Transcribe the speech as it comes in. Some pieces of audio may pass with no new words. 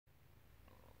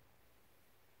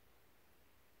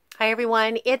Hi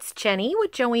everyone, it's Jenny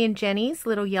with Joey and Jenny's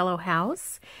Little Yellow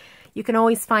House. You can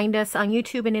always find us on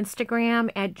YouTube and Instagram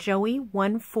at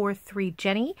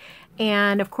Joey143Jenny.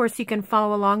 And of course you can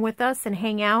follow along with us and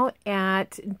hang out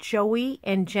at Joey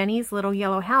and Jenny's Little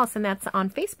Yellow House, and that's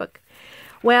on Facebook.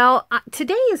 Well,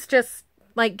 today is just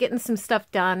like getting some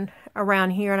stuff done around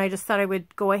here, and I just thought I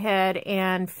would go ahead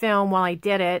and film while I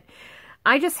did it.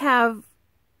 I just have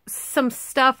some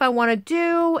stuff I want to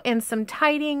do and some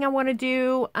tidying I want to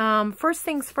do. First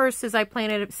things first is I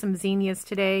planted some zinnias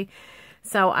today,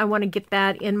 so I want to get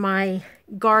that in my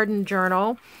garden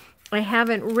journal. I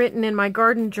haven't written in my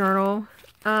garden journal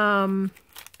for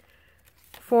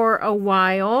a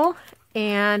while,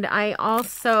 and I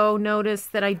also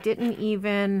noticed that I didn't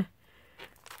even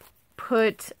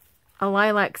put a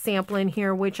lilac sample in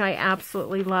here, which I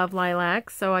absolutely love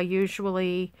lilac, so I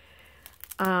usually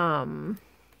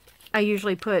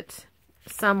put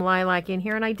some lilac in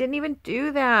here, and I didn't even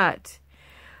do that.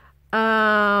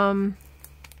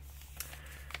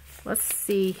 Let's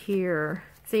see here.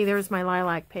 See, there's my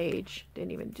lilac page.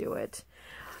 Didn't even do it.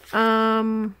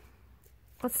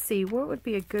 Let's see, what would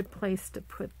be a good place to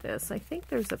put this? I think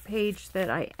there's a page that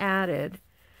I added.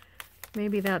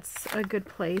 Maybe that's a good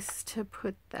place to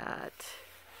put that.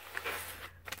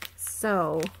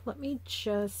 So, let me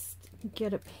just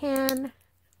get a pen.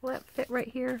 Will that fit right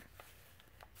here?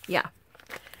 Yeah.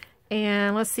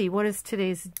 And let's see, what is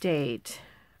today's date?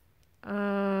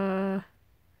 20.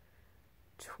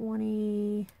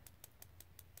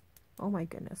 Oh my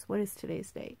goodness, what is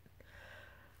today's date?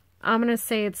 I'm going to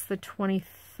say it's the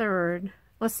 23rd.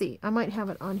 Let's see, I might have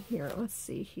it on here. Let's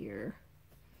see here.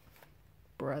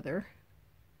 Brother.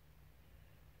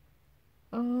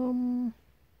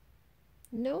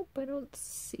 Nope, I don't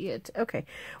see it. Okay.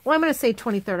 Well, I'm going to say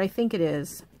 23rd. I think it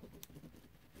is.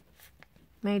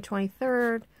 May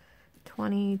 23rd,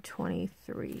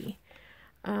 2023.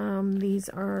 These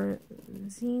are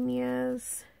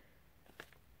zinnias.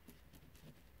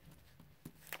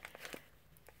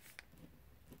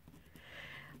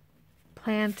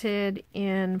 Planted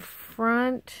in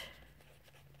front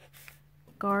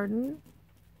garden.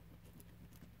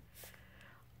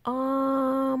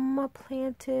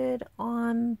 Planted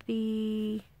on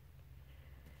the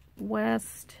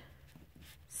west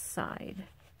side.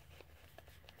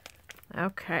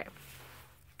 Okay.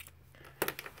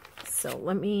 So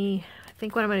I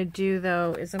think what I'm going to do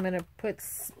though is I'm going to put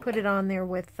it on there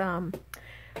with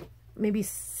maybe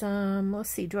some, let's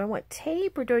see, do I want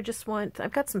tape or do I just want,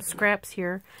 I've got some scraps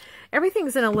here.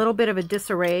 Everything's in a little bit of a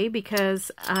disarray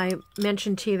because I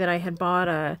mentioned to you that I had bought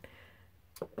a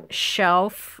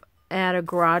shelf at a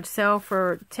garage sale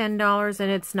for $10,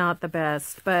 and it's not the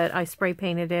best, but I spray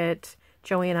painted it.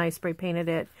 Joey and I spray painted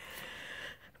it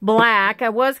black. I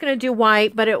was going to do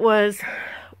white, but it was,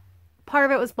 part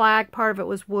of it was black, part of it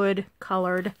was wood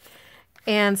colored.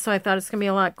 And so I thought it's going to be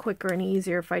a lot quicker and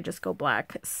easier if I just go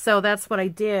black. So that's what I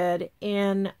did.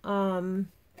 And, man,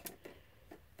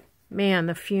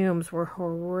 the fumes were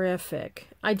horrific.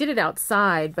 I did it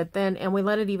outside, but then, and we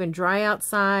let it even dry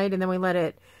outside, and then we let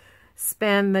it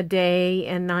spend the day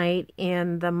and night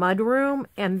in the mud room,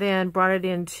 and then brought it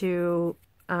into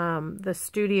the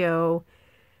studio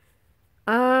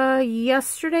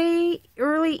yesterday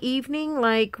early evening,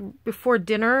 like before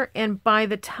dinner. And by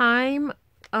the time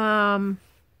well,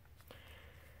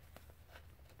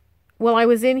 I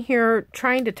was in here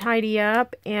trying to tidy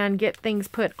up and get things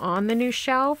put on the new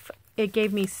shelf, it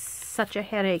gave me such a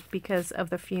headache because of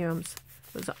the fumes.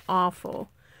 It was awful.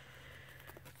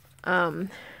 I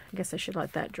guess I should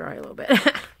let that dry a little bit.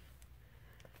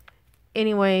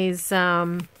 Anyways, it's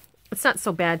not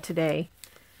so bad today.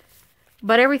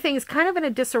 But everything's kind of in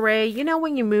a disarray. You know,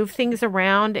 when you move things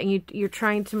around and you're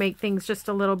trying to make things just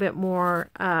a little bit more,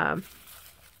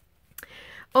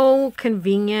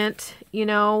 convenient, you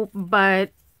know,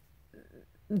 but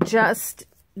just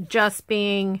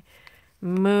being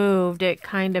moved, it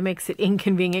kind of makes it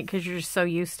inconvenient because you're just so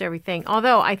used to everything.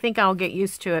 Although I think I'll get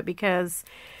used to it because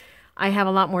I have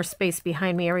a lot more space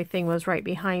behind me. Everything was right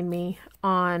behind me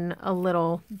on a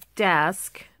little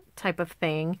desk type of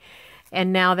thing.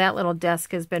 And now that little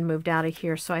desk has been moved out of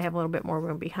here, so I have a little bit more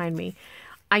room behind me.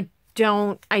 I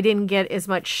didn't get as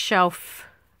much shelf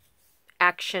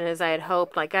action as I had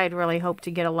hoped. Like, I had really hoped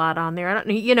to get a lot on there.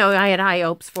 I had high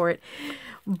hopes for it.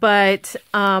 But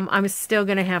I'm still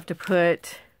going to have to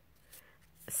put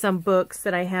some books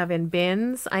that I have in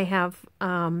bins. I have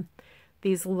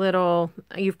these little,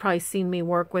 you've probably seen me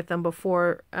work with them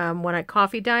before. When I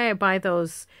coffee dye, I buy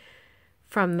those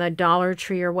from the Dollar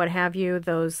Tree or what have you,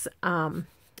 those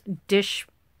dish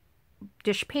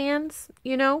pans,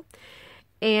 you know,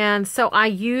 And so I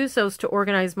use those to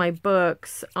organize my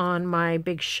books on my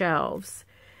big shelves.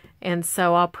 And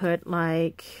so I'll put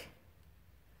like,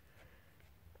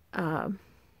 oh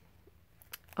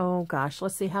gosh,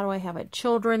 let's see, how do I have it?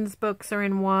 Children's books are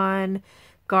in one,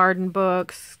 garden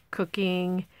books,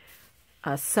 cooking,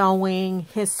 sewing,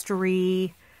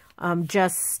 history,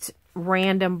 just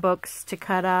random books to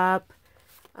cut up.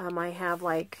 I have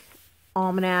like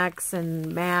almanacs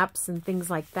and maps and things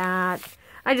like that.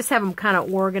 I just have them kind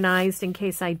of organized in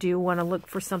case I do want to look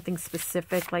for something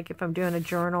specific, like if I'm doing a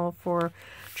journal for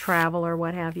travel or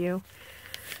what have you.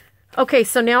 Okay,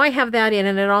 so now I have that in,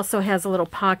 and it also has a little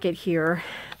pocket here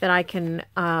that I can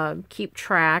keep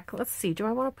track. Let's see, do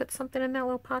I want to put something in that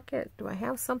little pocket? Do I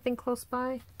have something close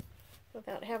by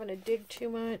without having to dig too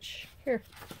much? Here,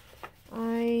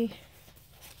 I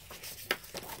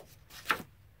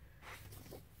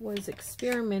was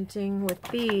experimenting with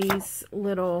these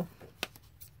little,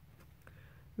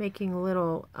 making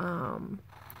little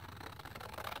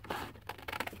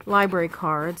library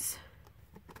cards.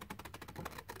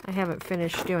 I haven't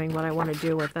finished doing what I want to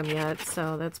do with them yet,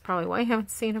 so that's probably why I haven't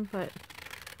seen them, but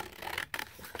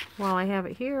while I have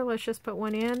it here, let's just put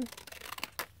one in.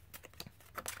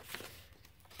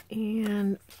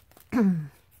 And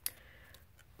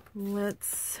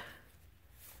let's,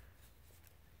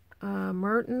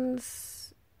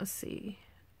 Mertens, let's see.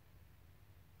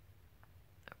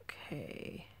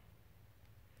 Okay.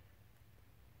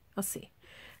 Let's see.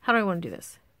 How do I want to do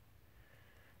this?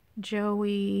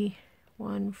 Joey,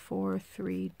 1, 4,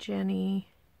 3, Jenny,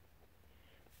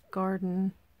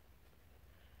 garden,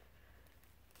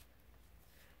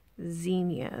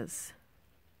 zinnias.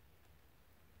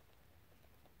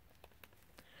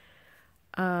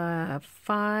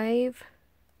 5,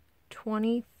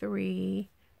 23,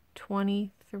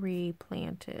 23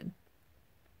 planted.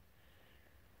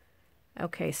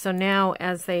 Okay, so now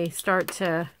as they start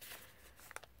to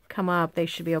come up, they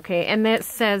should be okay. And that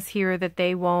says here that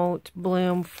they won't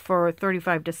bloom for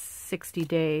 35 to 60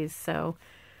 days, so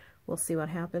we'll see what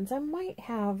happens. I might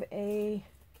have a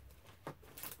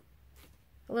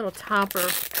little topper.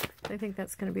 I think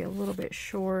that's going to be a little bit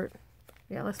short.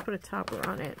 Yeah, let's put a topper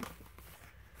on it.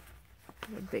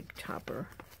 A big topper.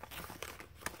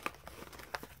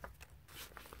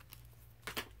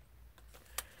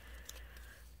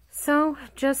 So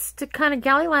just to kind of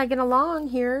gallywagging along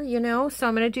here, you know. So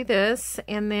I'm going to do this,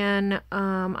 and then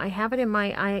I have it in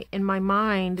my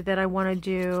mind that I want to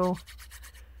do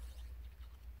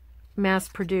mass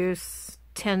produce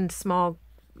 10 small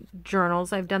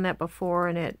journals. I've done that before,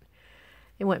 and it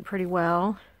went pretty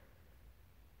well.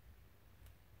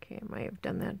 Okay, I might have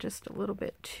done that just a little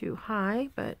bit too high,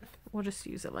 but we'll just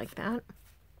use it like that.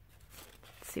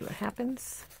 See what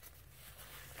happens.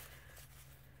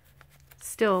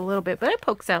 Still a little bit, but it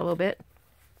pokes out a little bit.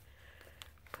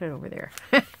 Put it over there.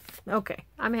 Okay,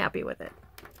 I'm happy with it.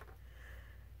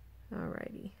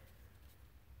 Alrighty.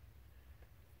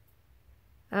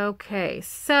 Okay,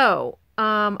 so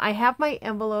I have my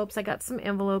envelopes. I got some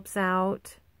envelopes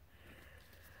out.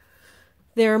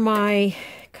 They're my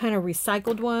kind of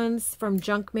recycled ones from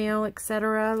junk mail,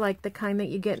 etc. Like the kind that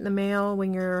you get in the mail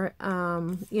when you're,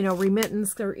 you know,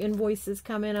 remittance or invoices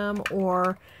come in them,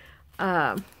 or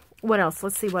what else?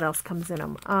 Let's see what else comes in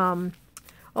them.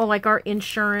 Oh, like our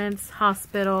insurance,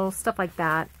 hospital, stuff like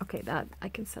that. Okay, that I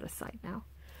can set aside now.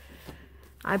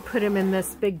 I put them in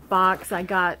this big box I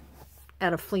got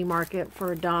at a flea market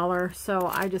for $1. So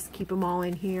I just keep them all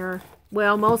in here.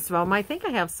 Well, most of them. I think I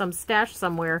have some stashed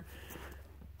somewhere.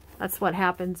 That's what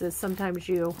happens, is sometimes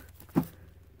you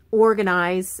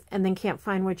organize and then can't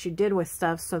find what you did with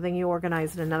stuff, so then you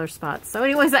organize in another spot. So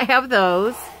anyways, I have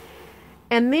those.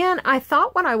 And then I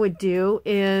thought what I would do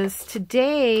is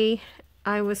today,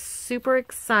 I was super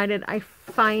excited. I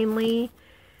finally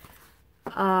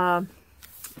got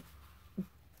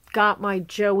my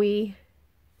Joey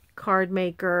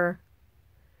Cardmaker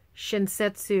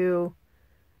Shinsetsu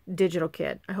digital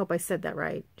kit. I hope I said that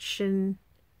right.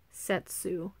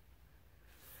 Shinsetsu.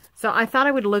 So I thought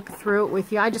I would look through it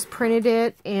with you. I just printed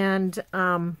it and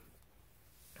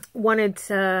wanted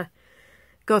to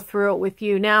go through it with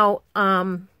you. Now,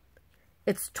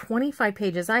 it's 25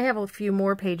 pages. I have a few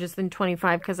more pages than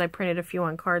 25 because I printed a few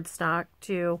on cardstock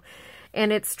too.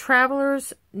 And it's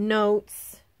Traveler's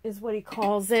Notes is what he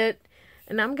calls it.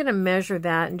 And I'm going to measure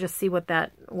that and just see what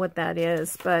that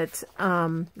is. But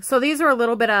so these are a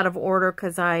little bit out of order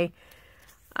because I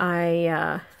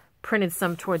printed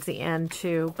some towards the end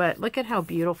too, but look at how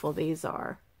beautiful these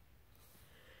are.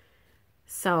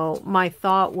 So my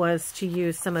thought was to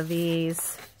use some of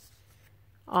these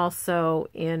also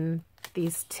in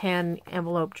these 10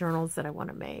 envelope journals that I want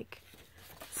to make.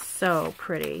 So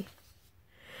pretty.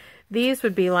 These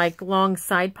would be like long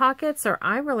side pockets, or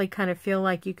I really kind of feel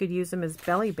like you could use them as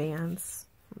belly bands.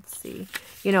 Let's see.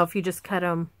 You know, if you just cut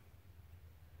them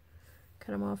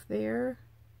off there.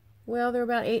 Well, they're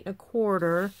about 8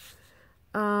 1/4.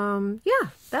 Yeah,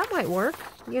 that might work,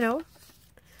 you know.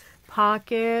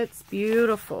 Pockets,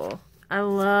 beautiful. I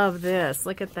love this.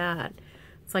 Look at that.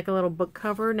 It's like a little book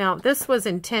cover. Now, this was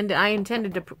intended, I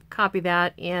intended to copy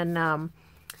that in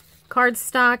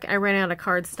cardstock. I ran out of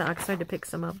cardstock, so I had to pick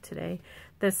some up today.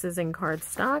 This is in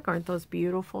cardstock. Aren't those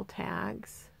beautiful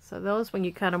tags? So those, when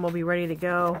you cut them, will be ready to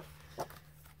go.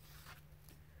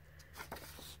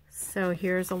 So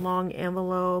here's a long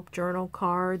envelope, journal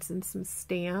cards, and some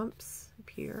stamps up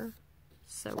here.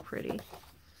 So pretty.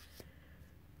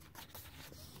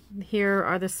 Here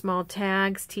are the small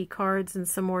tags, tea cards, and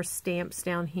some more stamps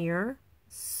down here.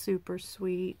 Super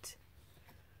sweet.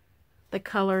 The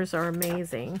colors are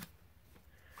amazing.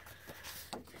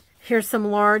 Here's some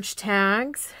large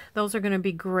tags. Those are going to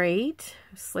be great.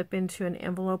 Slip into an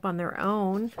envelope on their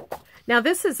own. Now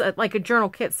this is like a journal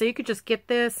kit, so you could just get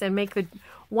this and make the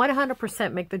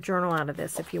 100% make the journal out of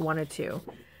this if you wanted to.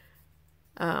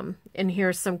 And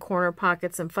here's some corner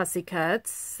pockets and fussy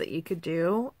cuts that you could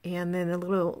do. And then a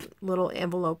little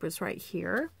envelope is right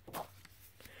here.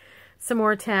 Some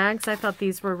more tags. I thought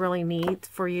these were really neat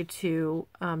for you to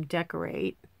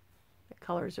decorate. The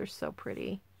colors are so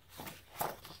pretty.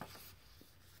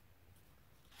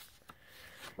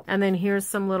 And then here's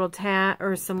some little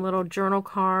some little journal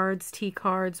cards, tea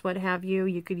cards, what have you.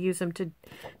 You could use them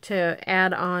to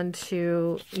add on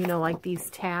to, you know, like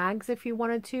these tags if you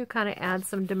wanted to, kind of add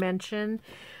some dimension.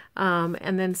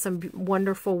 And then some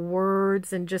wonderful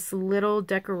words and just little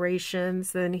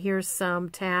decorations. Then here's some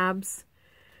tabs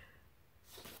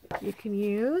you can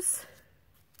use.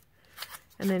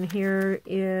 And then here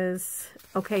is,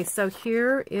 okay, so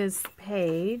here is the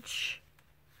page.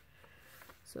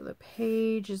 So the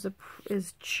page is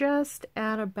just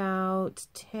at about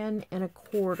 10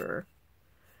 1/4.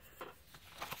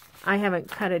 I haven't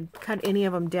cut any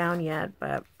of them down yet,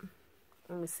 but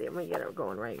let me see. I'm gonna get it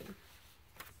going right.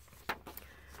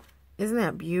 Isn't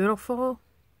that beautiful?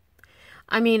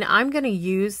 I mean, I'm gonna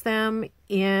use them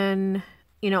in,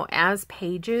 you know, as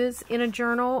pages in a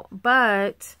journal,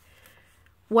 but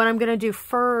what I'm gonna do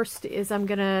first is I'm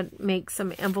gonna make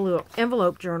some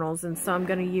envelope journals, and so I'm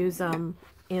gonna use them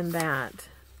in that.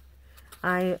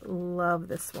 I love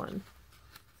this one.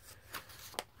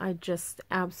 I just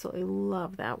absolutely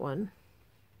love that one.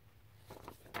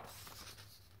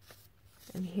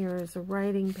 And here is a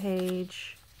writing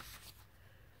page,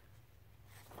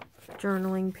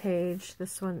 journaling page.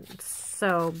 This one is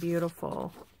so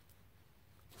beautiful.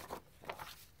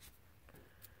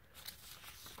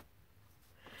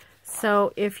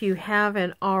 So if you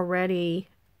haven't already,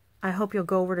 I hope you'll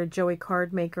go over to Joey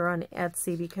Cardmaker on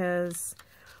Etsy because,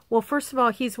 well, first of all,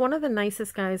 he's one of the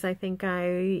nicest guys I think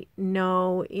I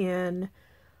know in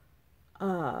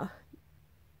YouTube,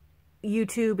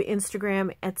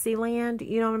 Instagram, Etsy land.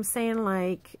 You know what I'm saying?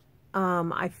 Like,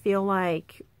 I feel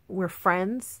like we're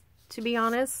friends, to be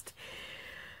honest.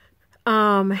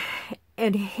 And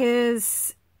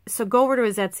so go over to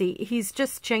his Etsy. He's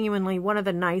just genuinely one of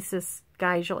the nicest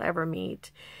guys you'll ever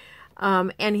meet.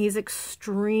 And he's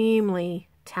extremely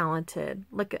talented.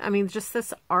 Look, I mean, just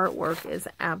this artwork is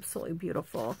absolutely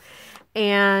beautiful.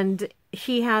 And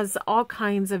he has all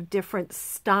kinds of different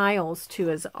styles to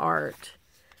his art.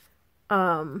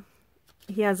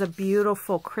 He has a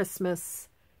beautiful Christmas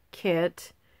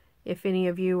kit. If any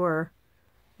of you are,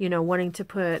 you know, wanting to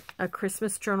put a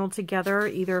Christmas journal together,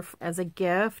 either as a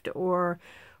gift or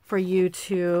for you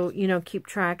to, you know, keep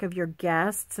track of your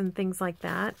guests and things like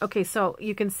that. Okay, so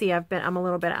you can see I'm a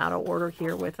little bit out of order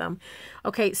here with them.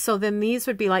 Okay, so then these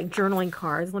would be like journaling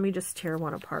cards. Let me just tear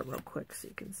one apart real quick so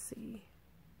you can see.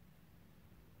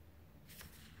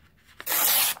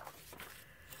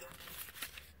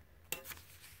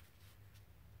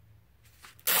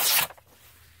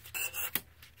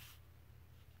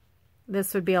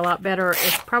 This would be a lot better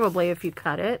if you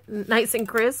cut it nice and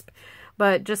crisp.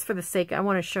 But just for the sake, I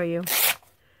want to show you,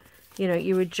 you know,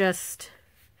 you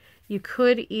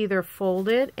could either fold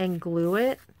it and glue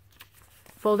it,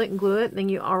 then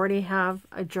you already have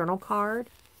a journal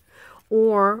card,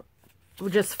 or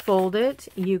just fold it.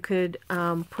 You could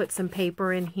put some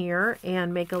paper in here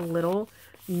and make a little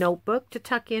notebook to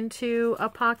tuck into a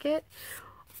pocket,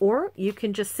 or you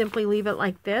can just simply leave it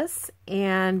like this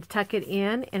and tuck it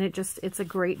in, and it's a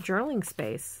great journaling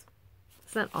space.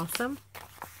 Isn't that awesome?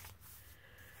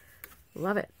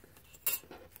 Love it.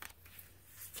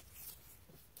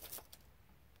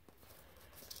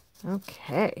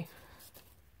 Okay.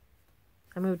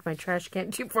 I moved my trash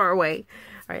can too far away.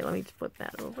 All right, let me just flip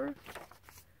that over.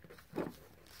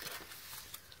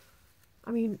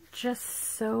 I mean, just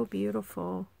so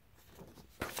beautiful.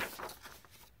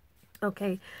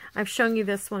 Okay, I've shown you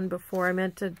this one before. I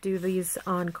meant to do these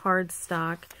on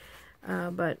cardstock,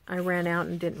 but I ran out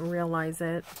and didn't realize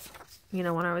it, you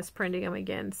know, when I was printing them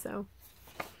again, so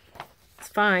it's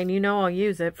fine. You know I'll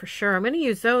use it for sure. I'm going to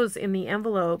use those in the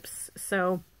envelopes.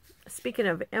 So, speaking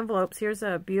of envelopes, here's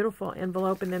a beautiful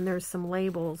envelope, and then there's some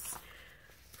labels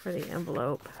for the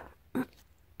envelope.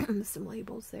 Some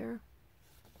labels there.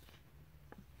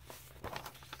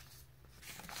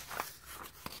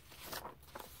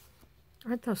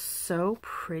 Aren't those so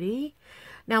pretty?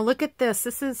 Now look at this.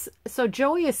 This is, so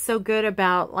Joey is so good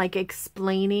about like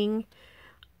explaining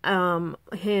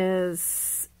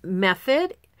his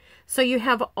method. So you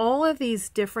have all of these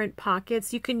different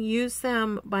pockets. You can use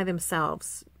them by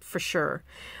themselves for sure.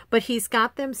 But he's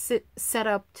got them set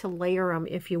up to layer them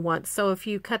if you want. So if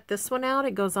you cut this one out,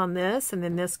 it goes on this, and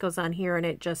then this goes on here, and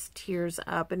it just tiers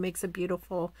up and makes a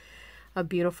beautiful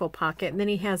pocket. And then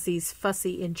he has these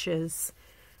fussy inches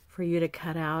for you to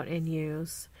cut out and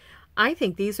use. I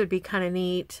think these would be kind of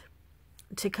neat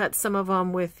to cut some of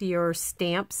them with your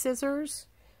stamp scissors.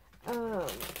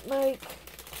 Like,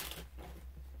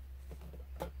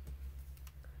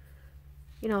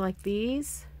 you know, like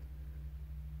these.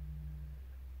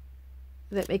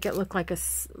 That make it look like a,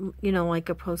 you know, like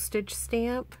a postage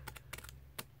stamp.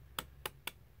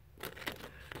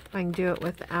 If I can do it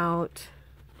without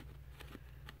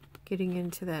getting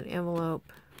into that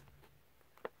envelope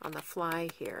on the fly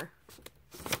here.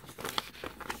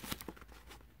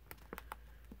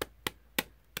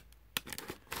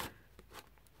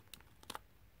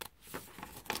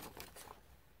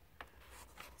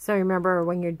 So remember,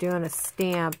 when you're doing a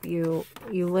stamp, you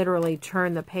literally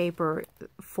turn the paper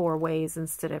 4 ways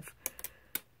instead of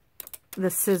the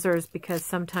scissors, because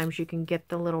sometimes you can get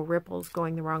the little ripples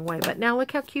going the wrong way. But now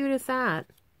look how cute is that?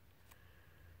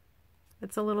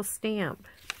 It's a little stamp.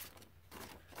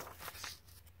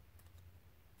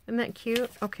 Isn't that cute?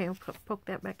 Okay, I'll poke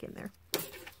that back in there.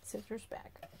 Scissors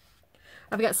back.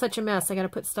 I've got such a mess. I got to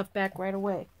put stuff back right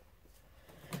away.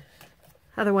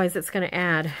 Otherwise, it's going to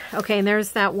add. Okay, and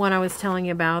there's that one I was telling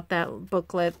you about, that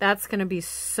booklet. That's going to be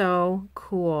so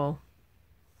cool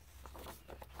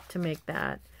to make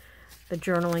that. The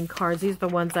journaling cards. These are the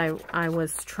ones I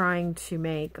was trying to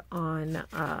make on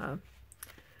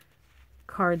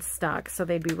cardstock, so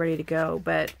they'd be ready to go.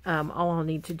 But all I'll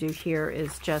need to do here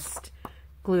is just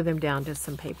glue them down to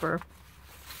some paper.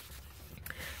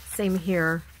 Same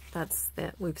here.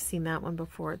 We've seen that one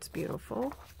before. It's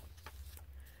beautiful.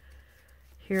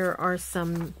 Here are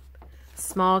some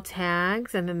small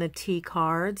tags, and then the T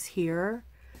cards here,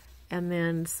 and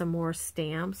then some more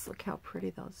stamps. Look how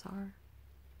pretty those are.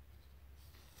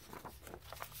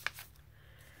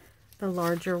 The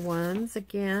larger ones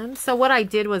again. So what I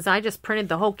did was I just printed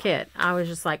the whole kit. I was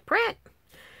just like, print.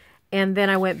 And then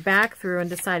I went back through and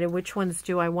decided which ones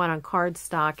do I want on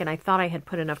cardstock. And I thought I had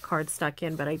put enough cardstock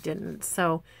in, but I didn't.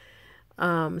 So,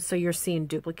 so you're seeing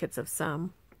duplicates of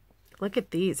some. Look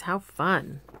at these. How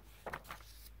fun.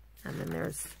 And then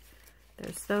there's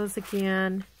those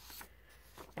again.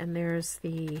 And there's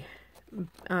the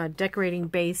decorating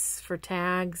base for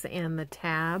tags and the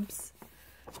tabs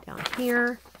down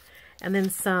here. And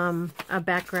then a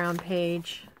background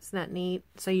page. Isn't that neat?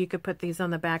 So you could put these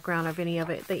on the background of any of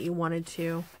it that you wanted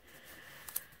to.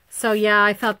 So yeah,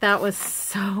 I thought that was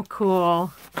so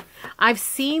cool. I've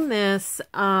seen this,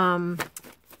 I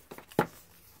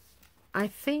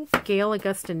think Gail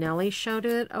Augustinelli showed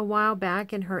it a while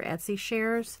back in her Etsy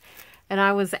shares. And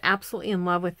I was absolutely in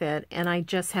love with it. And I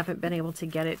just haven't been able to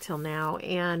get it till now.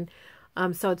 And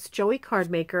so it's Joey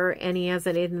Cardmaker, and he has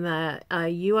it in the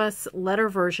US letter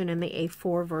version and the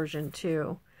A4 version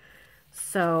too.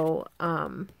 So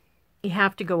you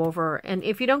have to go over, and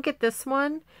if you don't get this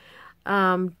one,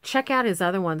 check out his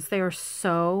other ones. They are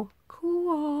so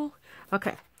cool.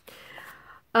 Okay.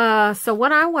 So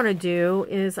what I want to do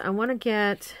is I want to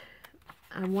get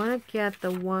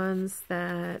the ones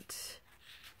that,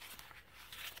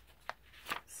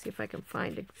 see if I can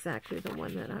find exactly the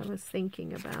one that I was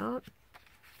thinking about.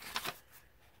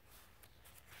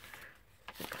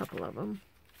 A couple of them.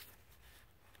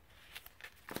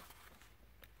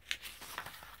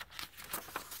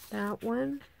 That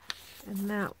one and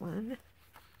that one.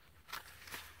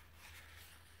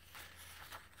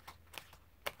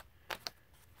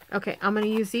 Okay, I'm going to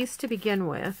use these to begin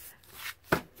with.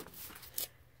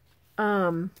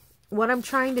 What I'm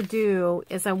trying to do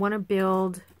is I want to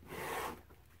build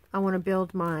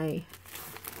my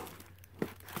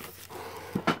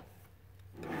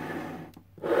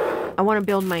I want to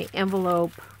build my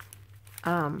envelope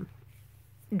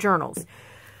journals.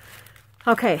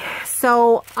 Okay,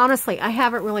 so honestly, I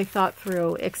haven't really thought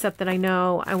through, except that I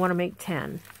know I want to make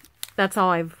 10. That's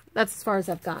as far as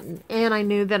I've gotten. And I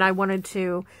knew that I wanted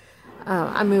to,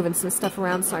 I'm moving some stuff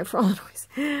around, sorry for all the noise,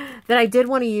 that I did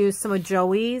want to use some of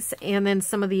Joey's and then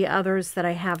some of the others that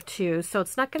I have too. So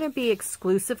it's not going to be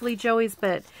exclusively Joey's,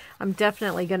 but I'm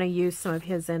definitely going to use some of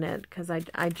his in it because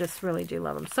I just really do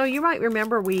love them. So you might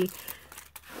remember we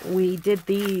did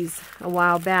these a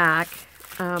while back.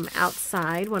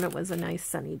 Outside when it was a nice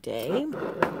sunny day.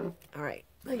 All right,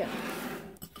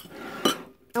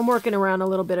 I'm working around a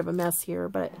little bit of a mess here,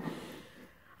 but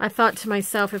I thought to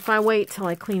myself, if I wait till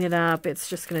I clean it up, it's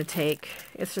just going to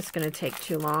take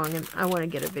too long, and I want to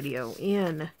get a video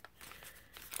in.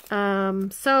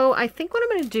 So I think what I'm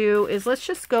going to do is let's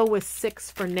just go with 6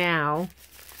 for now,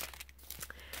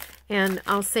 and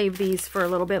I'll save these for a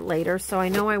little bit later. So I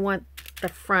know I want the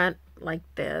front like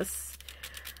this.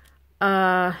 Do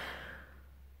I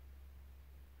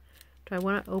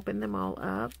want to open them all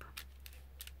up?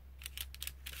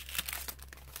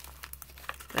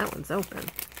 That one's open.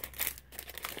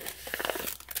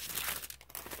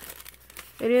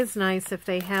 It is nice if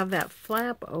they have that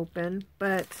flap open,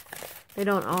 but they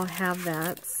don't all have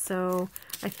that. So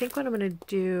I think what I'm going to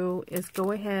do is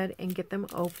go ahead and get them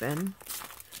open.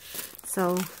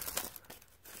 So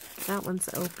that one's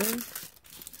open.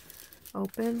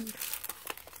 Open.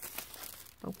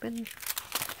 Open, and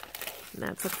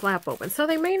that's a flap open. So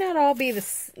they may not all be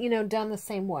done the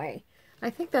same way.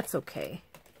 I think that's okay.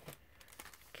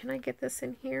 Can I get this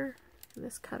in here, in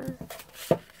this cutter?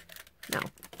 No.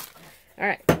 All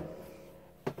right.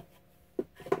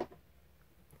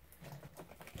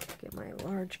 Get my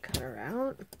large cutter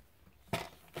out.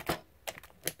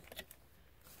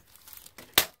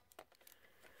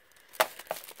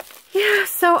 Yeah,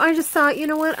 so I just thought, you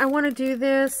know what, I want to do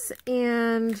this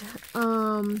and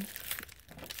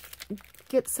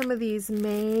get some of these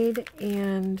made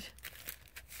and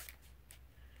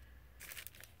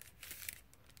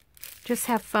just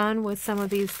have fun with some of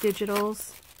these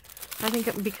digitals. I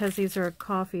think because these are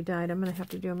coffee dyed, I'm going to have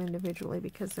to do them individually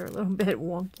because they're a little bit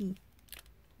wonky.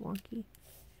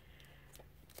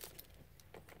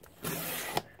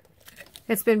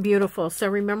 It's been beautiful. So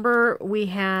remember we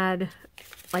had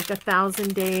like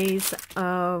 1,000 days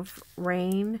of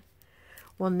rain.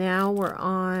 Well, now we're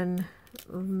on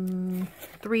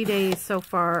 3 days so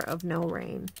far of no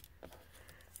rain.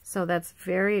 So that's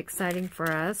very exciting for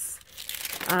us.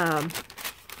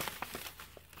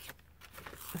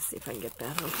 Let's see if I can get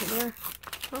that over there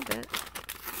a little bit.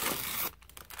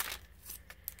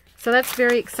 So that's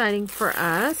very exciting for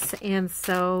us. And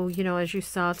so, you know, as you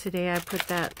saw today, I put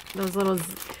those little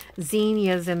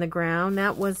zinnias in the ground.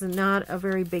 That was not a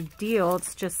very big deal.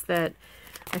 It's just that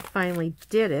I finally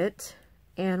did it.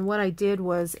 And what I did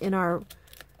was in our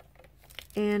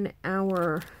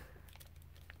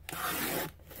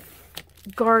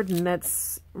garden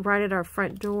that's right at our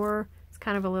front door. It's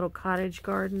kind of a little cottage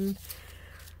garden.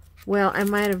 Well, I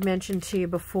might have mentioned to you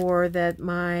before that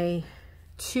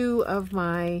 2 of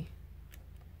my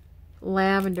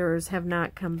lavenders have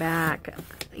not come back.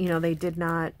 You know, they did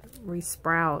not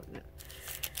resprout.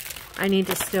 I need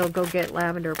to still go get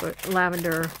lavender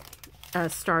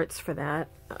starts for that.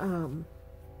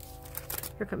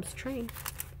 Here comes the train.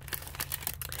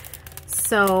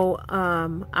 So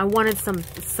I wanted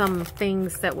some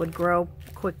things that would grow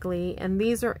quickly, and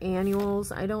these are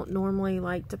annuals. I don't normally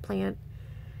like to plant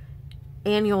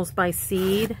annuals by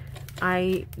seed.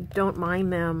 I don't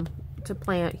mind them to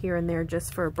plant here and there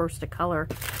just for a burst of color,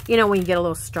 you know, when you get a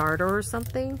little starter or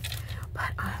something.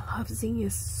 But I love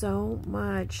zinnias so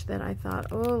much that I thought,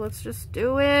 oh, let's just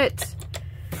do it.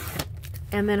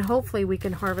 And then hopefully we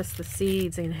can harvest the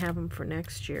seeds and have them for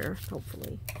next year,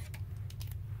 hopefully.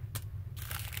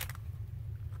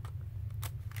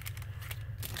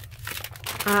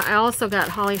 I also got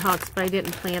hollyhocks, but I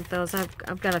didn't plant those.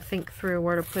 I've got to think through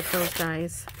where to put those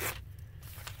guys.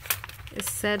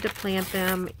 It's said to plant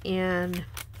them in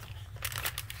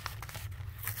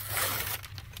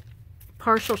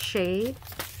partial shade,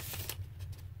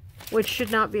 which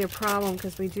should not be a problem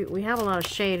because we have a lot of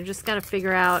shade. I just got to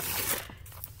figure out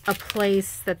a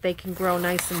place that they can grow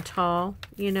nice and tall,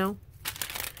 you know.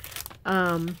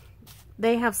 I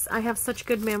have such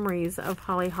good memories of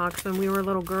hollyhocks when we were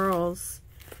little girls.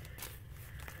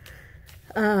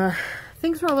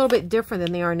 Things were a little bit different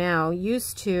than they are now.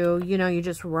 Used to, you know, you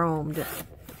just roamed,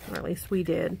 or at least we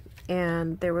did.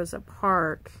 And there was a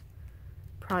park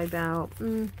probably about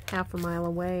half a mile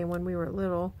away when we were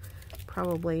little.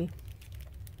 Probably,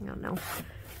 I don't know,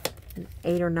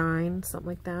 8 or 9, something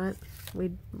like that.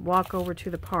 We'd walk over to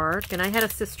the park, and I had a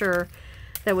sister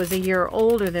that was a year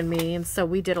older than me, and so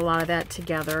we did a lot of that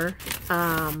together.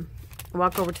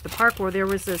 Walk over to the park where there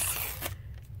was this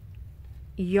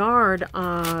yard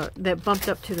that bumped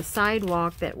up to the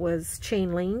sidewalk that was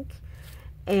chain link,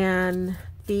 and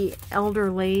the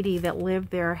elder lady that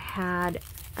lived there had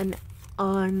an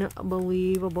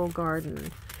unbelievable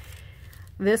garden.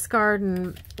 This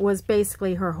garden was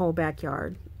basically her whole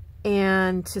backyard.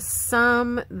 And to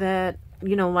some that,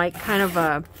 you know, like kind of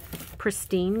a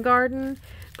pristine garden,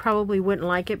 probably wouldn't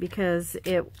like it because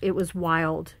it was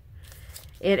wild.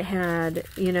 It had,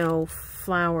 you know,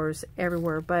 flowers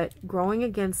everywhere. But growing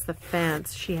against the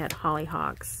fence, she had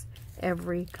hollyhocks.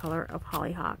 Every color of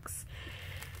hollyhocks.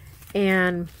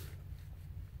 And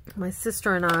my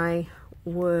sister and I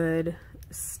would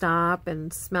stop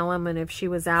and smell them, and if she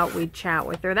was out, we'd chat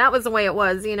with her. That was the way it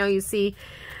was. You know, you see,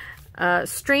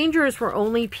 strangers were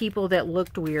only people that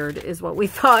looked weird, is what we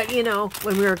thought, you know,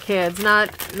 when we were kids.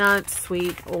 Not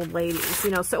sweet old ladies,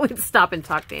 you know, so we'd stop and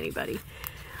talk to anybody.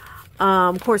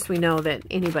 Of course, we know that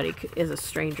anybody is a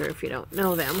stranger if you don't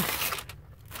know them.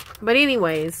 But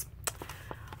anyways,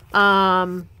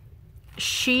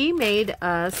 she made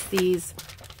us these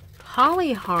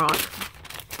hollyhock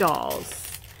dolls.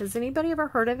 Has anybody ever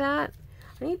heard of that?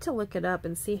 I need to look it up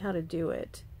and see how to do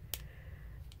it.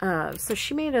 So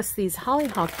she made us these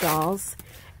hollyhock dolls,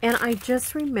 and I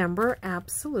just remember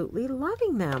absolutely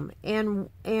loving them.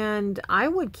 And I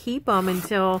would keep them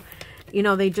until, you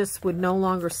know, they just would no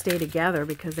longer stay together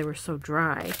because they were so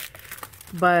dry.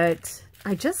 But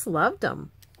I just loved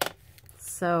them.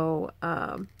 So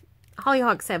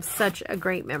hollyhocks have such a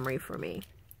great memory for me.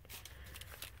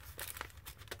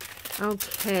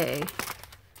 Okay.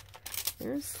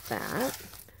 There's that.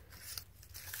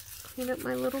 Clean up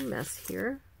my little mess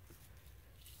here.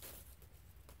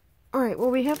 Alright,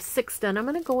 well, we have 6 done. I'm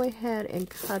going to go ahead and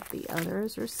cut the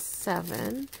others. There's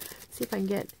 7. See if I can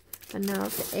get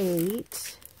enough.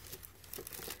 8.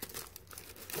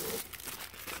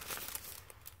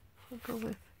 We'll go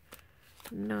with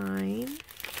 9.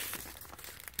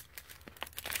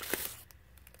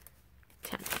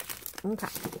 10. Okay.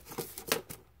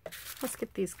 Let's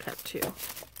get these cut too.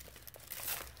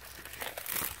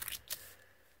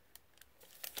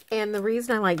 And the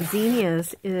reason I like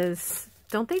zinnias is,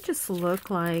 don't they just look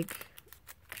like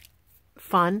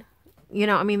fun? You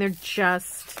know, I mean, they're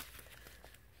just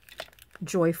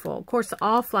joyful. Of course,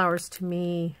 all flowers to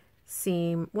me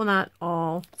seem, well, not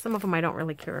all. Some of them I don't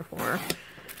really care for.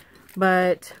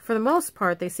 But for the most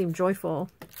part, they seem joyful.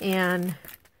 And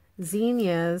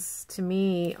zinnias, to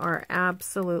me, are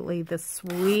absolutely the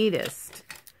sweetest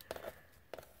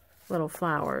little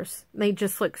flowers. They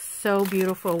just look so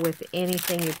beautiful with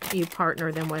anything you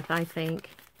partner them with, I think.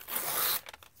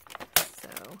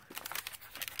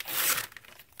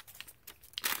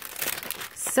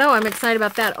 So I'm excited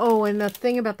about that. Oh, and the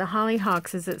thing about the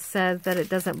hollyhocks is it says that it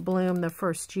doesn't bloom the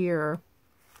first year.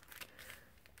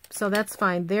 So that's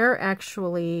fine. They're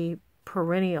actually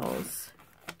perennials,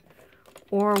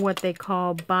 or what they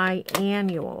call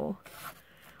biannual,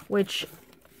 which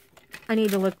I need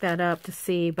to look that up to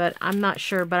see, but I'm not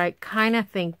sure. But I kind of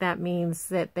think that means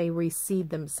that they reseed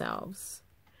themselves.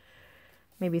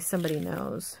 Maybe somebody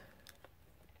knows.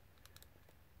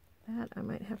 That I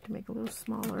might have to make a little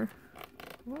smaller.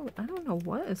 Well, I don't know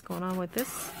what is going on with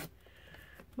this.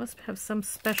 Must have some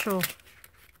special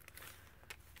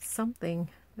something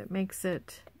that makes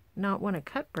it not want to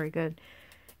cut very good.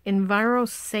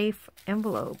 EnviroSafe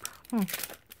envelope. Oh,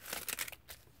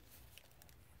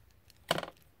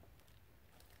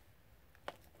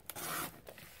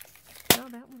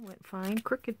 that one went fine.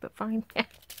 Crooked, but fine.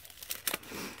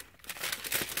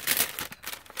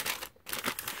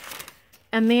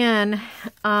 And then,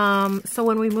 so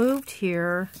when we moved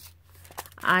here,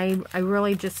 I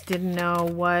really just didn't know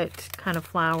what kind of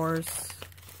flowers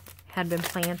had been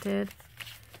planted.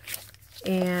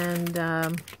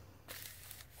 And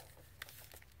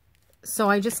so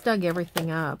I just dug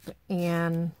everything up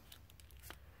and,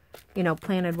 you know,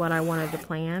 planted what I wanted to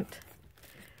plant.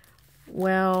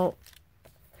 Well,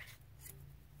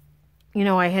 you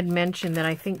know, I had mentioned that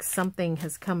I think something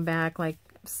has come back, like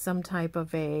some type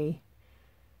of a...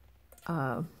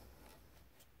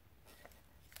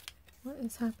 what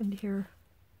has happened here?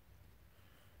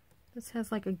 This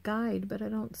has like a guide, but I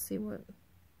don't see what.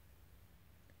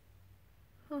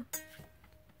 Huh.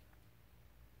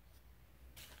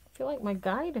 I feel like my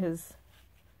guide has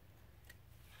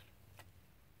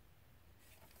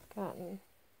gotten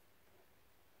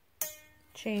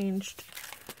changed.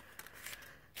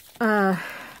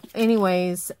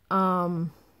 Anyways,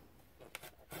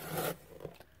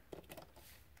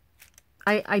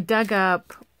 I dug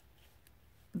up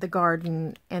the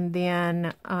garden, and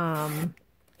then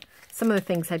some of the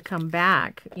things had come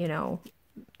back, you know,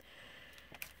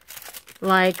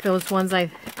 like those ones I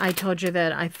told you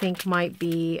that I think might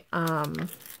be, I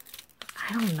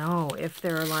don't know if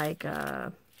they're like,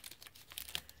 I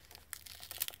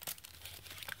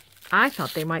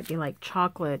thought they might be like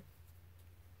chocolate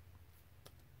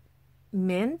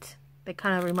mint. They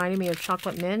kind of reminded me of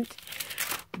chocolate mint,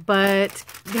 but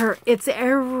it's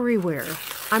everywhere.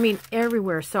 I mean,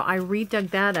 everywhere. So I redug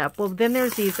that up. Well, then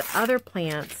there's these other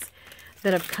plants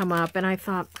that have come up, and I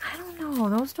thought, I don't know,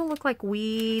 those don't look like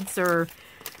weeds, or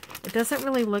it doesn't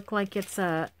really look like it's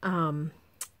an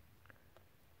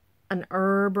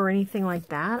herb or anything like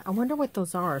that. I wonder what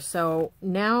those are. So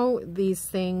now these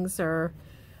things are,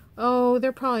 oh,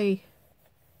 they're probably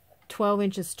 12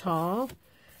 inches tall.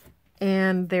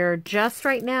 And they're just,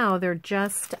 right now, they're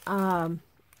just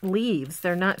leaves.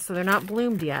 They're not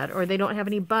bloomed yet, or they don't have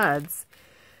any buds.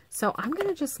 So I'm going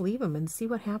to just leave them and see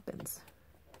what happens.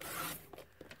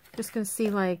 Just going to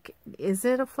see, like, is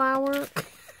it a flower?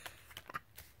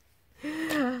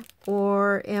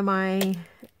 Or am I,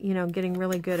 you know, getting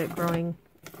really good at growing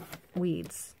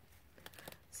weeds?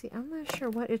 See, I'm not sure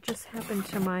what it just happened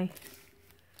to my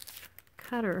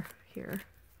cutter here.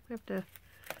 I have to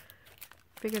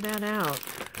figure that out.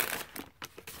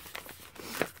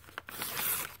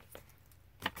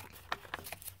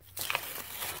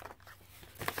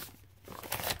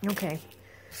 Okay.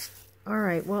 All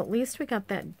right. Well, at least we got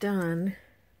that done.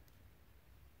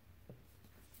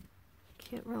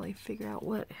 Can't really figure out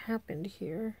what happened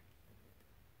here.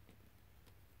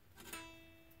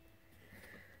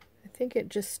 I think it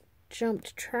just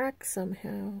jumped track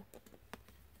somehow.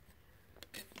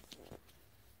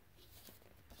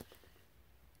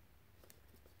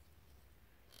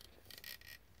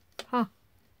 Huh.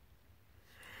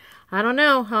 I don't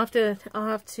know. I'll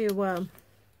have to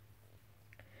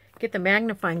get the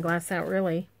magnifying glass out,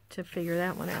 really, to figure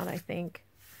that one out, I think.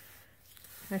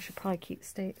 I should probably keep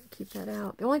that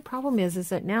out. The only problem is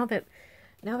that now that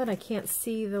I can't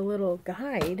see the little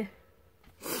guide,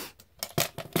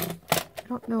 I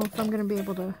don't know if I'm going to be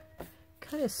able to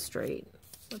cut it straight.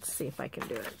 Let's see if I can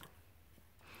do it.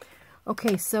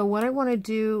 Okay, so what I want to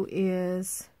do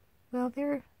is, well,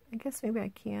 I guess maybe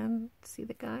I can see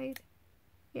the guide.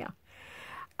 Yeah.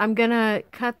 I'm going to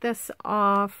cut this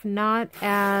off not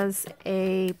as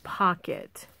a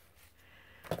pocket.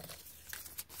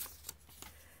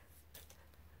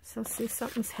 So see,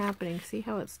 something's happening. See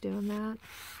how it's doing that?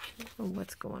 I don't know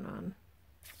what's going on.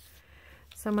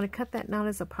 So I'm going to cut that not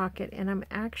as a pocket, and I'm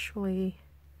actually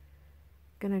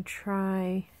going to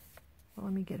try, well,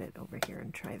 let me get it over here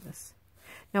and try this.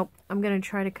 Nope, I'm going to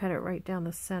try to cut it right down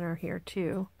the center here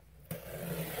too.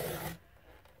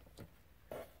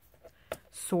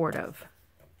 Sort of.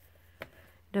 It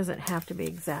doesn't have to be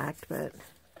exact, but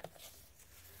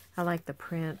I like the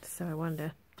print, so I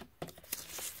wanted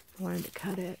to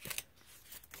cut it.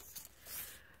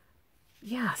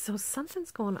 Yeah, so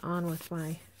something's going on with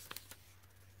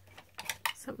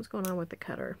the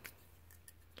cutter.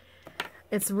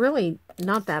 It's really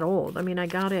not that old. I mean, I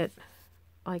got it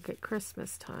like at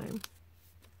Christmas time.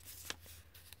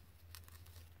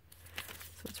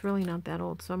 So it's really not that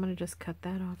old. So I'm going to just cut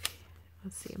that off.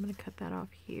 Let's see, I'm going to cut that off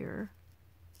here.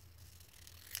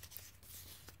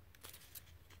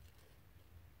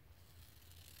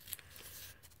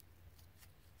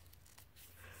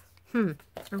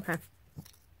 Okay.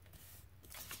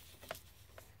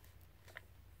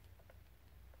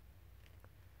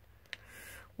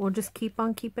 We'll just keep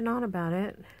on keeping on about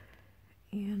it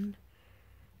and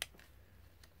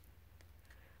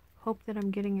hope that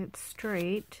I'm getting it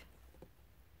straight.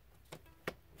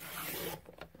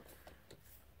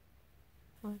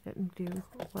 Well, I didn't do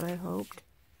what I hoped.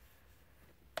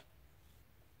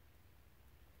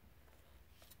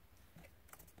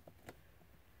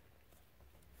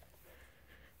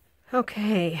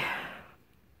 Okay.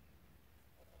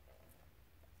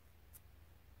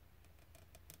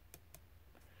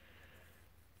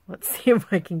 Let's see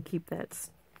if I can keep that.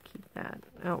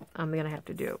 Oh, I'm going to have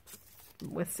to do it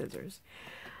with scissors.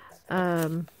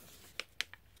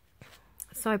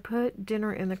 So I put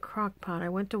dinner in the crock pot. I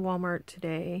went to Walmart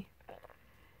today,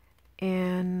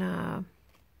 and I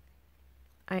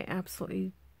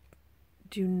absolutely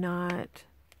do not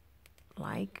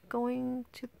like going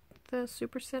to the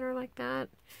super center like that,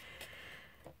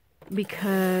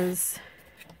 because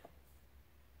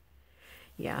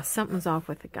yeah, something's off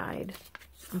with the guide.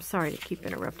 I'm sorry to keep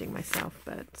interrupting myself,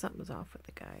 but something's off with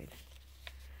the guide.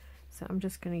 So I'm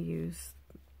just going to use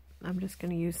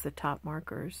the top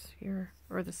markers here,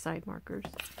 or the side markers.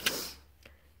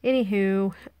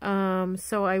 Anywho,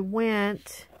 so I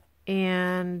went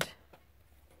and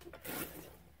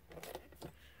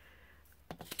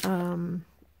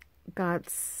got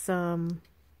some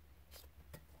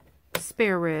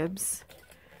spare ribs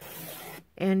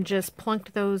and just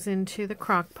plunked those into the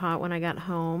crock pot when I got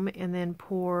home, and then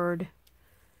poured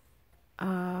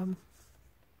a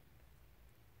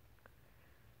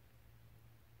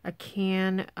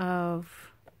can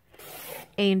of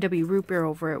A&W root beer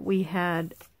over it. We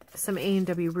had some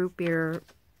A&W root beer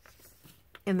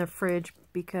in the fridge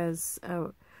because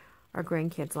our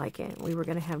grandkids like it. We were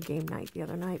going to have game night the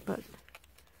other night, but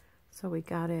so we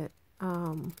got it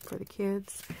for the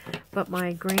kids. But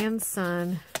my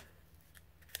grandson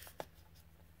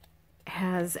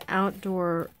has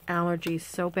outdoor allergies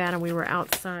so bad, and we were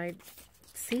outside.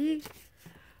 See?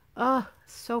 Oh,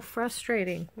 so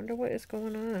frustrating. Wonder what is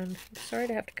going on. I'm sorry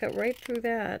to have to cut right through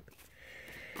that.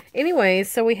 Anyway,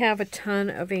 so we have a ton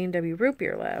of A&W root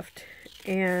beer left.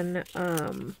 And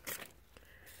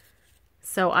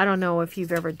so I don't know if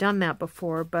you've ever done that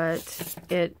before, but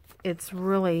it's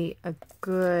really a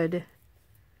good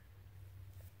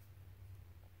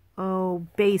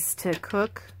base to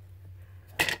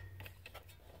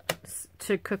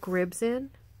cook ribs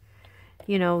in.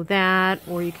 You know, that,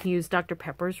 or you can use Dr.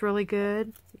 Pepper's really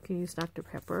good. You can use Dr.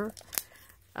 Pepper.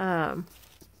 Now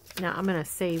I'm going to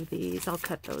save these. I'll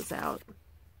cut those out.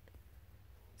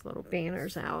 Those little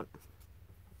banners out.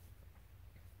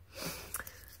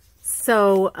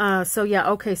 So yeah,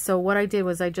 okay, so what I did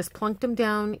was I just plunked them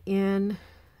down in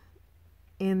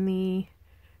the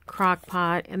crock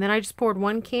pot, and then I just poured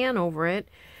one can over it,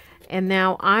 and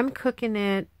now I'm cooking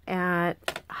it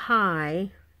at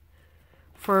high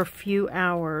for a few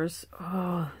hours.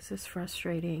 Oh, this is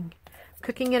frustrating.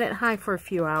 Cooking it at high for a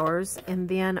few hours, and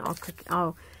then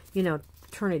I'll you know,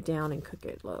 turn it down and cook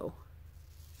it low.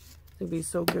 It'll be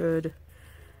so good.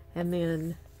 And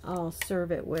then I'll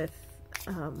serve it with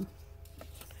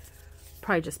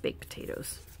probably just baked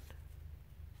potatoes.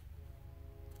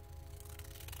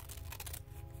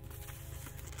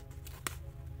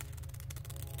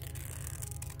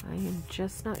 I am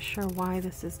just not sure why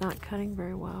this is not cutting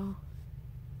very well.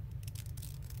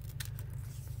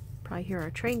 Probably hear our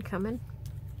train coming.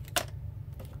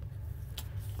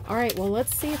 Alright, well,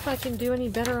 let's see if I can do any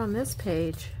better on this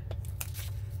page.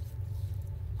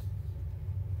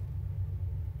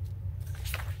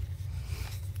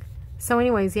 So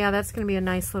anyways, yeah, that's going to be a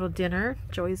nice little dinner.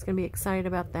 Joey's going to be excited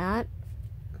about that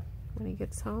when he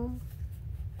gets home.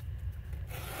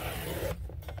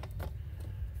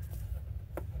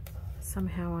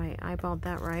 Somehow I eyeballed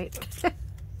that right.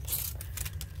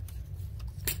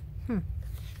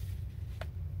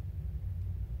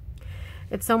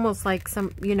 It's almost like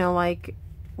some, you know, like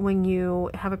when you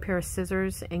have a pair of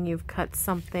scissors and you've cut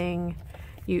something,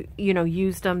 you know,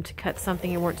 used them to cut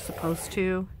something you weren't supposed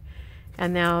to,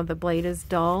 and now the blade is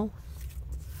dull.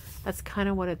 That's kind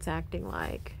of what it's acting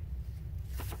like.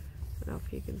 I don't know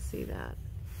if you can see that,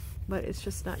 but it's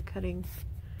just not cutting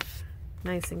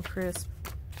nice and crisp.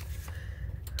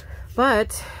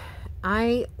 But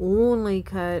I only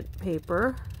cut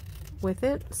paper with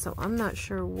it, so I'm not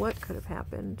sure what could have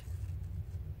happened.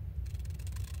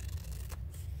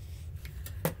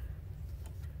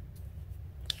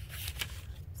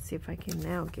 See if I can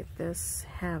now get this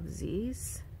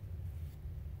halvesies.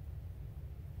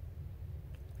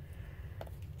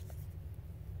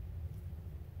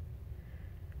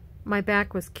 My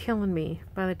back was killing me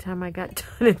by the time I got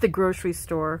done at the grocery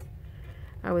store.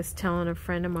 I was telling a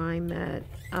friend of mine that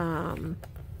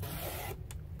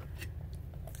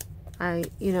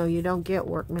you know, you don't get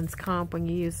workman's comp when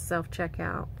you use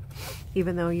self-checkout,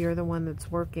 even though you're the one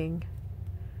that's working.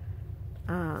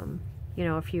 You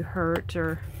know, if you hurt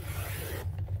or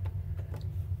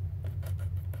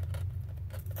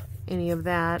any of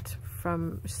that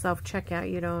from self-checkout,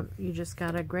 you just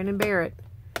gotta grin and bear it.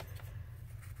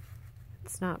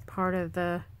 It's not part of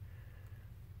the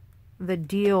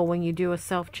deal when you do a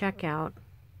self-checkout.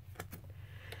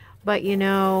 But you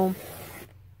know,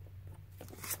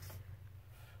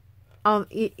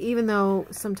 even though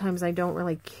sometimes I don't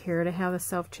really care to have a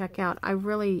self-checkout,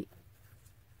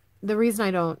 the reason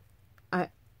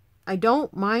I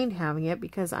don't mind having it,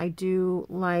 because I do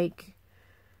like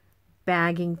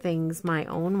bagging things my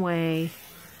own way.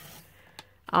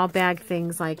 I'll bag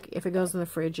things, like if it goes in the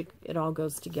fridge, it all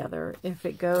goes together. If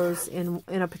it goes in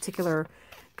a particular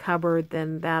cupboard,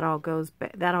 then that all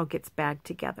gets bagged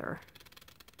together.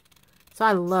 So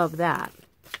I love that.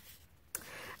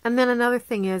 And then another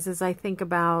thing is I think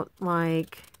about,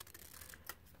 like,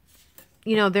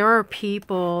 you know, there are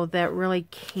people that really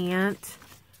can't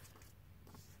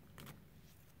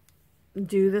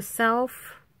do the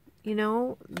self, you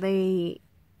know, they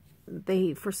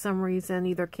for some reason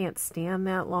either can't stand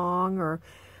that long or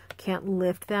can't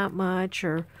lift that much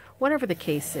or whatever the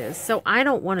case is. So I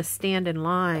don't want to stand in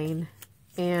line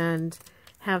and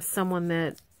have someone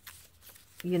that,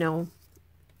 you know,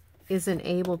 isn't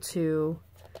able to,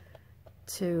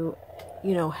 you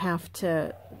know, have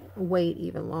to wait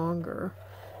even longer.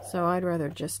 So I'd rather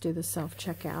just do the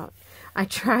self-checkout. I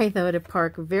try, though, to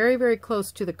park very, very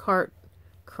close to the cart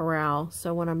corral.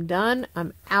 So when I'm done,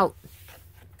 I'm out.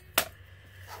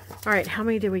 All right, how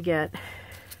many did we get?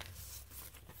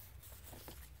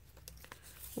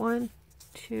 1,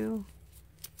 2,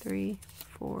 3,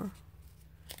 4,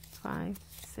 5,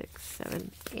 6,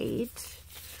 7, 8.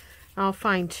 I'll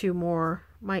find 2 more.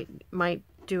 Might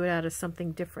do it out of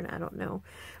something different. I don't know.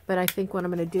 But I think what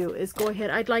I'm going to do is go ahead.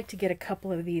 I'd like to get a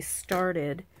couple of these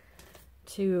started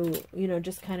to, you know,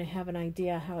 just kind of have an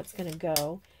idea how it's going to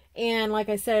go. And like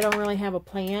I said, I don't really have a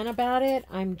plan about it.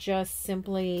 I'm just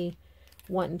simply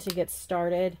wanting to get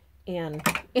started and,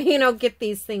 you know, get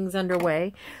these things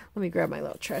underway. Let me grab my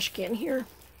little trash can here.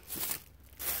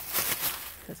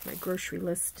 That's my grocery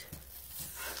list.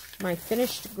 My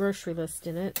finished grocery list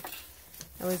in it.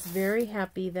 I was very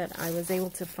happy that I was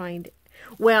able to find,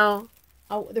 well,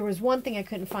 there was one thing I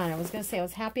couldn't find. I was going to say I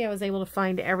was happy I was able to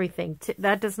find everything.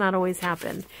 That does not always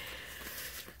happen.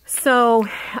 So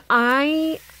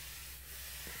I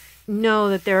know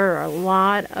that there are a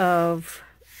lot of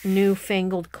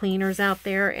newfangled cleaners out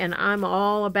there, and I'm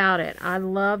all about it. I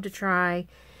love to try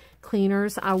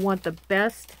cleaners. I want the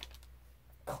best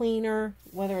cleaner,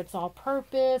 whether it's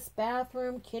all-purpose,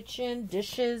 bathroom, kitchen,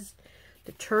 dishes,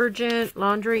 detergent,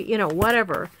 laundry, you know,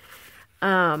 whatever.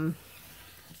 I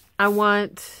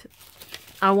want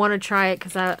to try it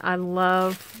because I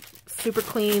love super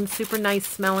clean, super nice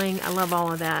smelling. I love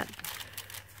all of that.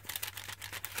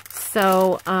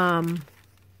 So, all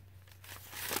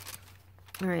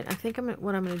right, I think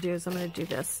what I'm going to do is I'm going to do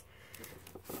this.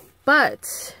 But,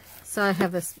 so I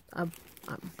have this,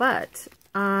 but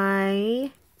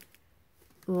I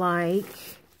like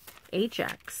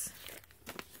Ajax.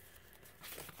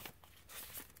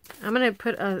 I'm going to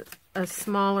put a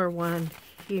smaller one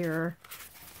here.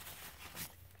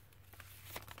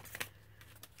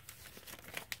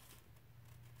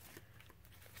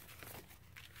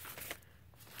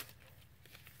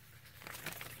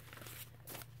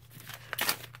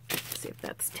 Let's see if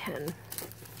that's 10.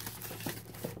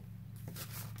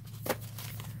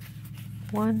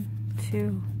 1,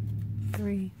 2,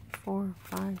 3, 4,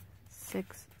 5,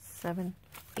 6, 7,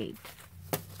 8.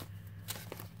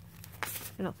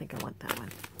 I don't think I want that one.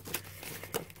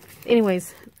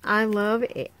 Anyways, I love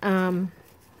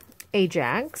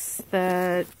Ajax.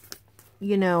 The,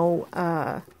 you know,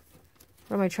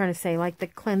 what am I trying to say? Like the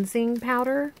cleansing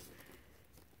powder.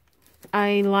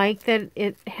 I like that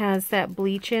it has that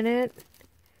bleach in it.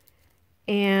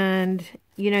 And,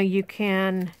 you know, you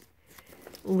can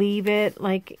leave it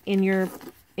like in your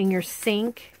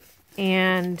sink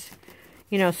and,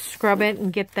 you know, scrub it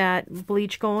and get that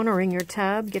bleach going, or in your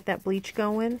tub, get that bleach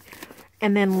going,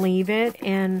 and then leave it,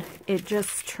 and it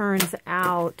just turns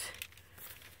out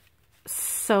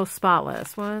so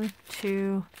spotless. 1,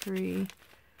 2, 3,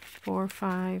 4,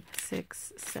 5,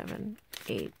 6, 7,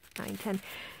 8, 9, 10.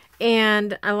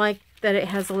 And I like that it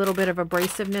has a little bit of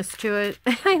abrasiveness to it.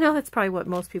 I know that's probably what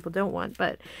most people don't want,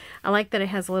 but I like that it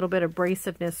has a little bit of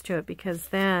abrasiveness to it, because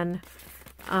then,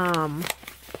 what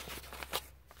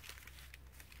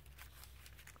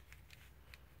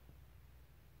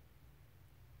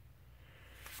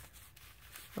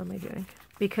am I doing?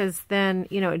 Because then,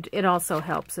 you know, it also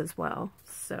helps as well.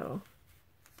 So,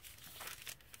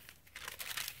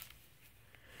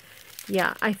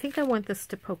 yeah, I think I want this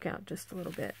to poke out just a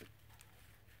little bit.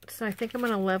 So I think I'm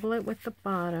going to level it with the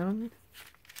bottom.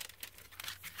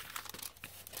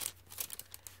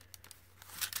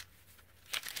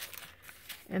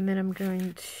 And then I'm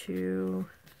going to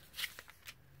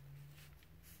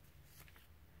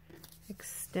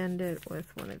extend it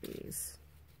with one of these.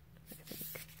 I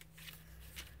think.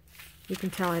 You can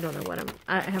tell I don't know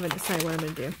I haven't decided what I'm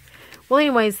going to do. Well,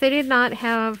 anyways, they did not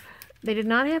have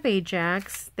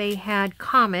Ajax. They had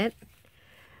Comet.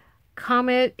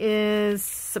 Comet is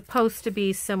supposed to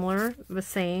be similar, the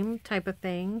same type of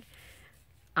thing.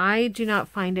 I do not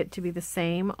find it to be the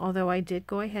same, although I did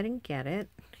go ahead and get it.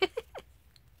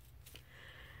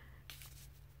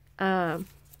 I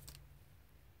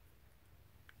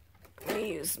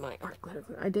use my art glitter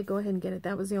glue. I did go ahead and get it.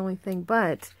 That was the only thing.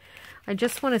 But I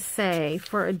just want to say,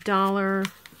 for $1 or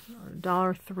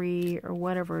 $1.03 or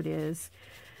whatever it is,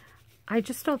 I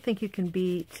just don't think you can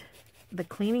beat the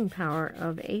cleaning power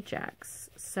of Ajax.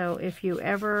 So if you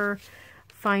ever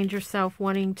find yourself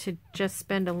wanting to just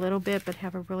spend a little bit but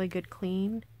have a really good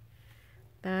clean,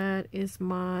 that's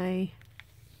my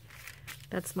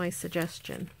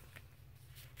suggestion.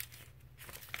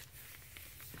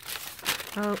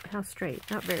 Oh, how straight.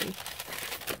 Not very.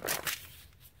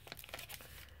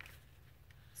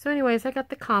 So anyways, I got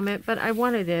the comment, but I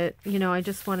wanted it. You know, I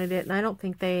just wanted it. And I don't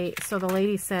think so the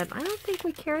lady said, I don't think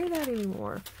we carry that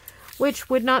anymore. Which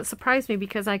would not surprise me,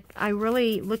 because I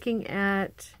really, looking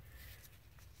at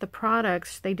the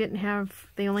products, they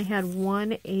only had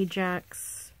one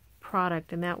Ajax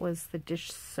product, and that was the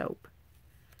dish soap.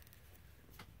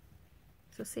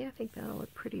 So see, I think that'll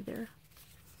look pretty there.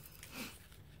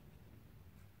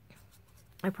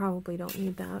 I probably don't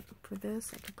need that for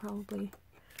this. I could probably,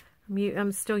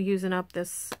 I'm still using up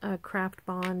this Craft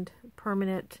Bond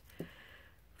permanent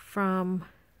from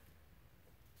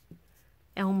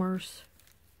Elmer's.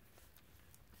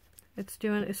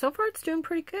 So far it's doing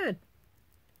pretty good.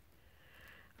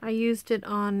 I used it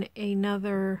on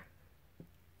another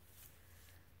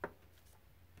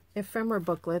ephemera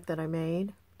booklet that I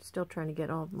made. Still trying to get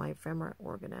all of my ephemera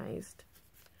organized.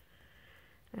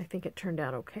 I think it turned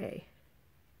out okay.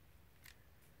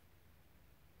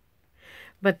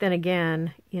 But then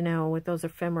again, you know, with those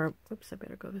ephemera, whoops, I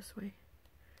better go this way.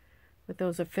 With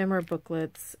those ephemera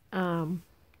booklets, I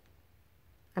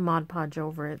Mod Podge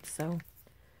over it, so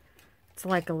it's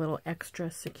like a little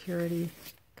extra security.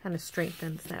 Kind of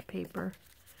strengthens that paper.